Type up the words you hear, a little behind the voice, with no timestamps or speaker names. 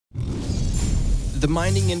The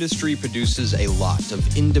mining industry produces a lot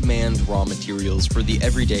of in-demand raw materials for the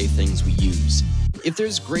everyday things we use. If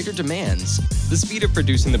there's greater demands, the speed of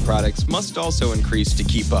producing the products must also increase to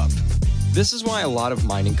keep up. This is why a lot of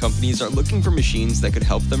mining companies are looking for machines that could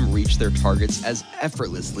help them reach their targets as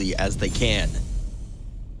effortlessly as they can.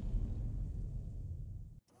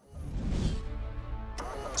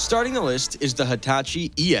 Starting the list is the Hitachi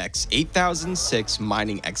EX8006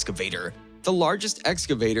 mining excavator, the largest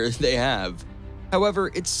excavator they have.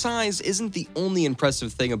 However, its size isn't the only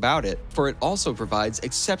impressive thing about it, for it also provides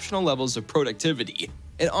exceptional levels of productivity,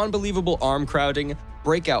 an unbelievable arm crowding,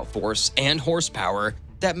 breakout force, and horsepower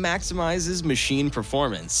that maximizes machine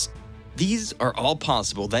performance. These are all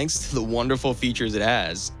possible thanks to the wonderful features it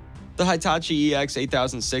has. The Hitachi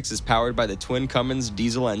EX8006 is powered by the twin Cummins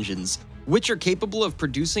diesel engines, which are capable of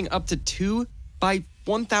producing up to 2 by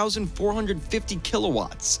 1,450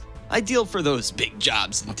 kilowatts, ideal for those big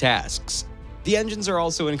jobs and tasks. The engines are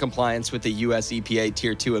also in compliance with the US EPA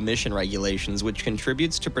Tier 2 emission regulations, which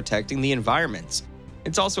contributes to protecting the environment.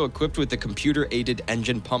 It's also equipped with the Computer-Aided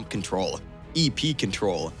Engine Pump Control, EP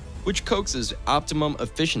control, which coaxes optimum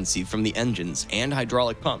efficiency from the engines and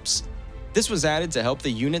hydraulic pumps. This was added to help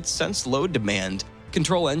the unit sense load demand,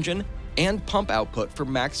 control engine, and pump output for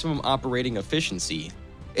maximum operating efficiency.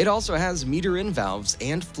 It also has meter-in valves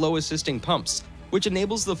and flow-assisting pumps, which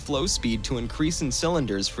enables the flow speed to increase in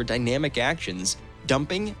cylinders for dynamic actions,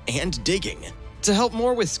 dumping, and digging. To help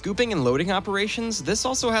more with scooping and loading operations, this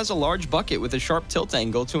also has a large bucket with a sharp tilt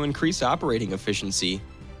angle to increase operating efficiency.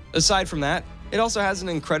 Aside from that, it also has an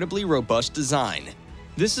incredibly robust design.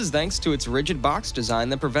 This is thanks to its rigid box design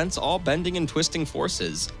that prevents all bending and twisting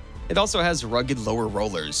forces. It also has rugged lower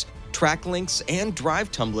rollers, track links, and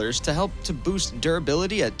drive tumblers to help to boost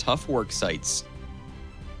durability at tough work sites.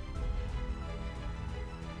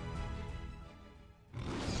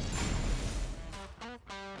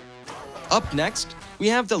 Up next, we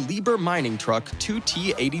have the Liebherr mining truck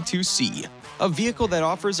 2T82C, a vehicle that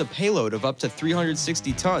offers a payload of up to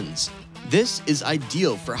 360 tons. This is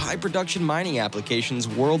ideal for high-production mining applications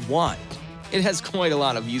worldwide. It has quite a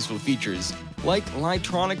lot of useful features, like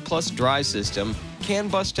Litronic Plus drive system, CAN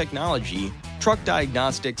bus technology, truck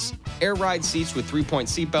diagnostics, air ride seats with 3-point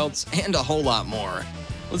seatbelts, and a whole lot more.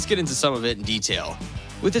 Let's get into some of it in detail.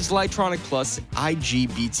 With its Litronic Plus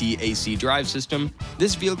IGBT AC drive system,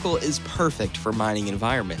 this vehicle is perfect for mining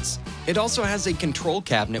environments. It also has a control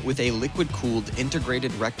cabinet with a liquid-cooled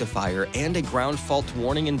integrated rectifier and a ground fault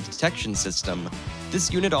warning and detection system.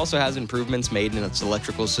 This unit also has improvements made in its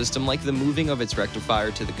electrical system, like the moving of its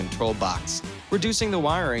rectifier to the control box, reducing the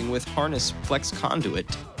wiring with harness flex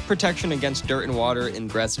conduit, protection against dirt and water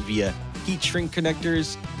ingress via heat shrink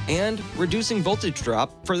connectors, and reducing voltage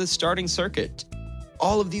drop for the starting circuit.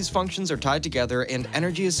 All of these functions are tied together and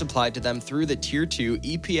energy is supplied to them through the Tier 2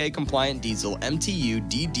 EPA-compliant diesel MTU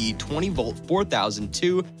DD 20V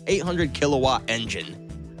 4002 800 kilowatt engine.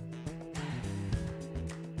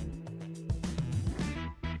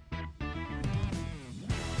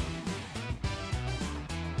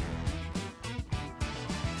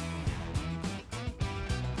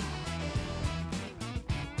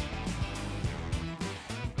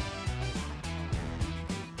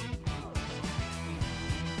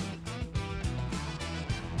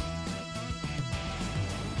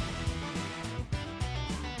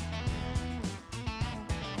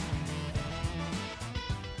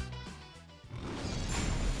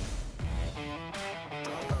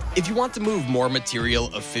 If you want to move more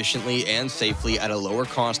material efficiently and safely at a lower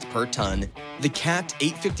cost per ton, the CAT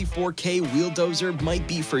 854K Wheel Dozer might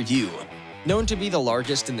be for you. Known to be the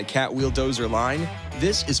largest in the CAT Wheel Dozer line,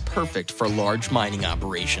 this is perfect for large mining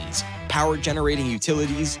operations, power generating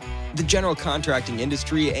utilities, the general contracting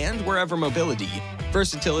industry, and wherever mobility,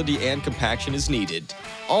 versatility, and compaction is needed.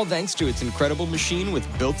 All thanks to its incredible machine with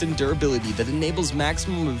built-in durability that enables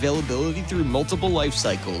maximum availability through multiple life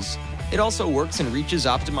cycles. It also works and reaches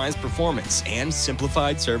optimized performance and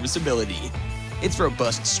simplified serviceability. Its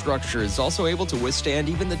robust structure is also able to withstand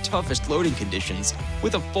even the toughest loading conditions,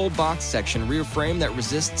 with a full box section rear frame that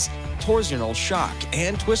resists torsional shock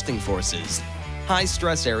and twisting forces. High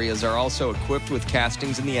stress areas are also equipped with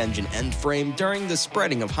castings in the engine end frame during the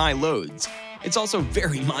spreading of high loads. It's also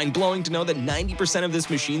very mind-blowing to know that 90% of this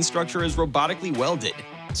machine structure is robotically welded,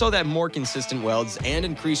 so that more consistent welds and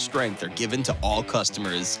increased strength are given to all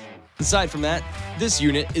customers. Aside from that, this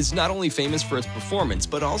unit is not only famous for its performance,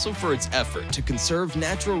 but also for its effort to conserve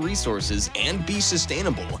natural resources and be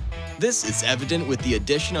sustainable. This is evident with the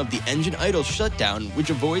addition of the engine idle shutdown, which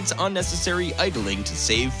avoids unnecessary idling to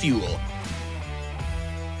save fuel.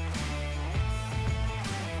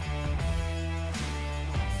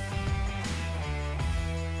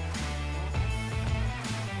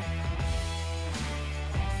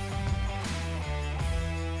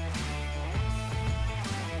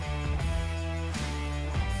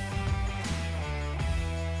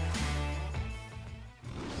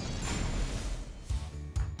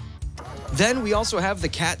 Then we also have the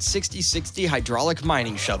CAT 6060 hydraulic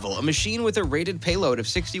mining shovel, a machine with a rated payload of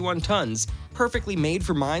 61 tons, perfectly made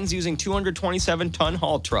for mines using 227-ton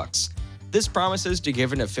haul trucks. This promises to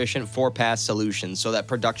give an efficient 4-pass solution so that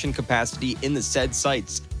production capacity in the said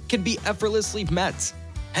sites can be effortlessly met,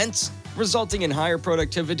 hence resulting in higher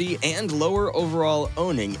productivity and lower overall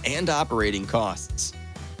owning and operating costs.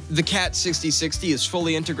 The CAT 6060 is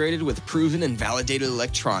fully integrated with proven and validated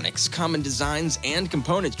electronics, common designs and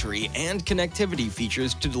componentry, and connectivity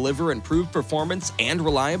features to deliver improved performance and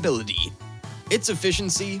reliability. Its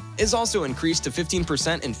efficiency is also increased to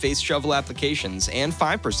 15% in face shovel applications and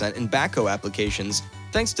 5% in backhoe applications,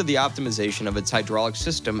 thanks to the optimization of its hydraulic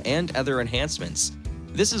system and other enhancements.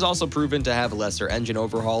 This is also proven to have a lesser engine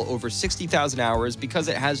overhaul over 60,000 hours because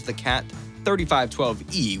it has the CAT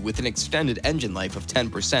 3512E with an extended engine life of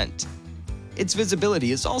 10%. Its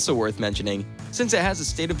visibility is also worth mentioning, since it has a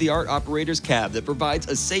state-of-the-art operator's cab that provides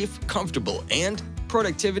a safe, comfortable, and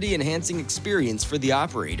productivity-enhancing experience for the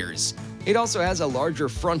operators. It also has a larger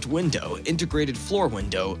front window, integrated floor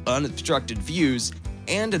window, unobstructed views,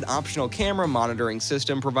 and an optional camera monitoring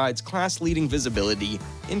system provides class-leading visibility,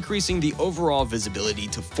 increasing the overall visibility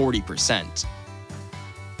to 40%.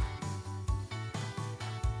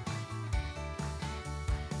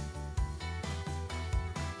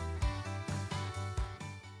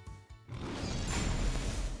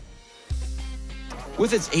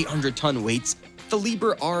 With its 800-ton weights, the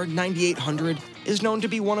Liebherr R9800 is known to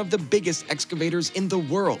be one of the biggest excavators in the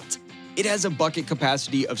world. It has a bucket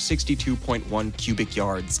capacity of 62.1 cubic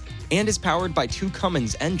yards and is powered by 2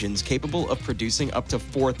 Cummins engines capable of producing up to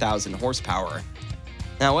 4,000 horsepower.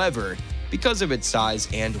 However, because of its size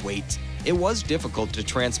and weight, it was difficult to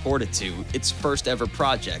transport it to its first ever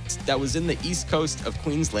project that was in the east coast of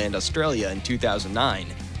Queensland, Australia in 2009.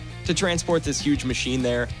 To transport this huge machine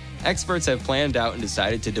there, experts have planned out and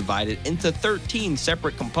decided to divide it into 13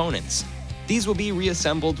 separate components. These will be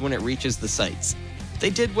reassembled when it reaches the sites.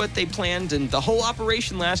 They did what they planned and the whole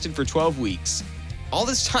operation lasted for 12 weeks. All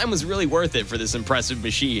this time was really worth it for this impressive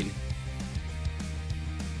machine.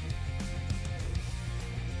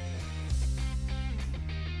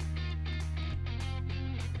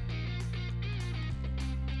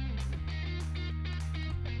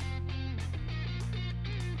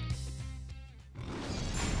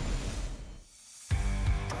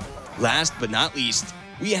 Last but not least,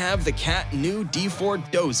 we have the CAT new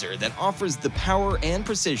D4 Dozer that offers the power and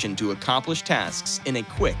precision to accomplish tasks in a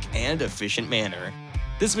quick and efficient manner.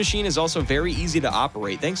 This machine is also very easy to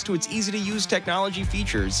operate thanks to its easy-to-use technology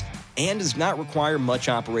features and does not require much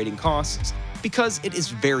operating costs because it is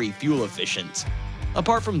very fuel efficient.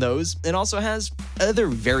 Apart from those, it also has other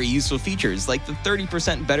very useful features like the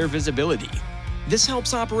 30% better visibility. This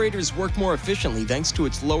helps operators work more efficiently thanks to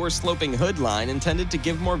its lower sloping hood line intended to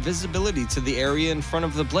give more visibility to the area in front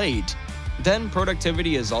of the blade. Then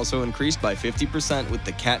productivity is also increased by 50% with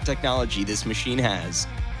the CAT technology this machine has.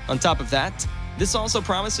 On top of that, this also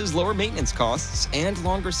promises lower maintenance costs and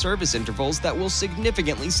longer service intervals that will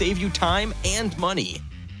significantly save you time and money.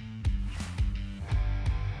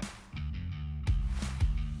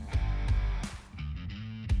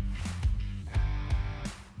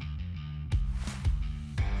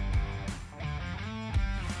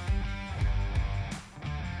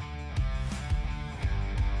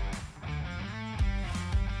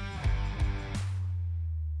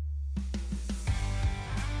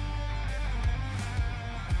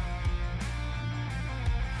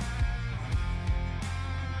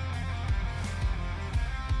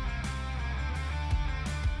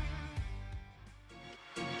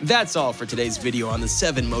 That's all for today's video on the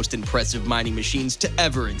 7 most impressive mining machines to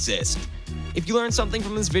ever exist. If you learned something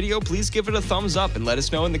from this video, please give it a thumbs up and let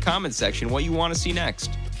us know in the comments section what you want to see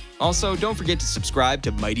next. Also, don't forget to subscribe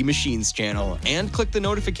to Mighty Machines channel and click the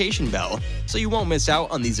notification bell so you won't miss out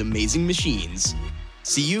on these amazing machines.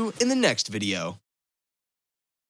 See you in the next video.